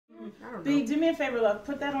B, do me a favor, love.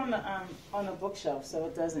 Put that on the bookshelf so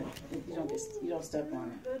it doesn't, you don't step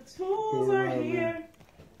on it. The tools are here.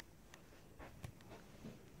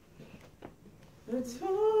 The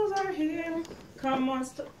tools are here. Come on,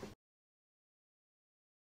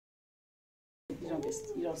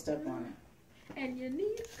 you don't step on it. And you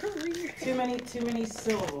need a career. Too many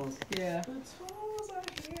syllables. Yeah. The tools are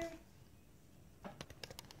here.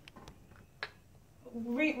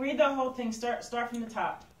 Read the whole thing. Start from the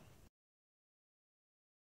top.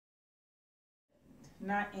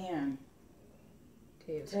 Not Ann.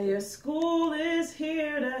 TAIA'S school is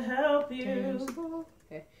here to help you.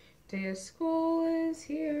 Okay. TAIA'S school is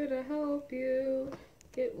here to help you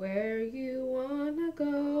get where you wanna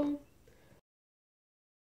go.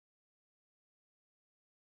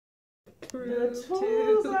 The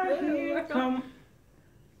tools are here. Come.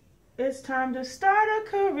 It's time to start a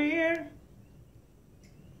career.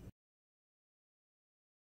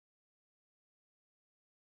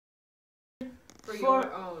 For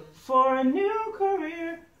your own. For a new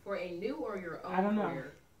career. For a new or your own I don't know.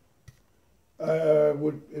 career?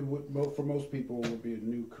 For most people, it would be a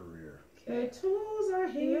new career. Okay. The tools are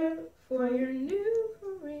here for your new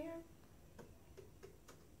career.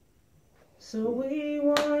 So we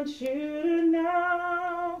want you to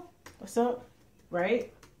know. So,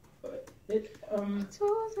 right?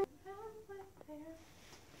 Tools are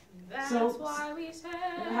That's so, why we said.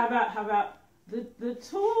 How about the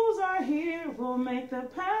tools are here, we'll make the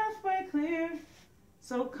pathway clear.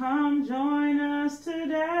 So come join us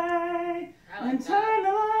today and turn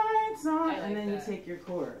the lights on, and then you take your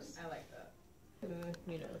chorus. I like that.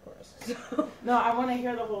 You know the chorus. No, I want to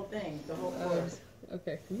hear the whole thing, the whole chorus.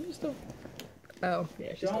 Okay. You still. Oh,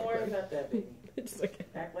 yeah. Don't worry about that, baby. It's okay.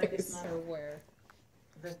 Act like it's not. Where?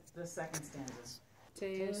 The second stanza.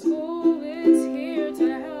 TAIA'S school is here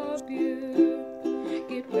to help you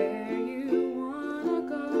get where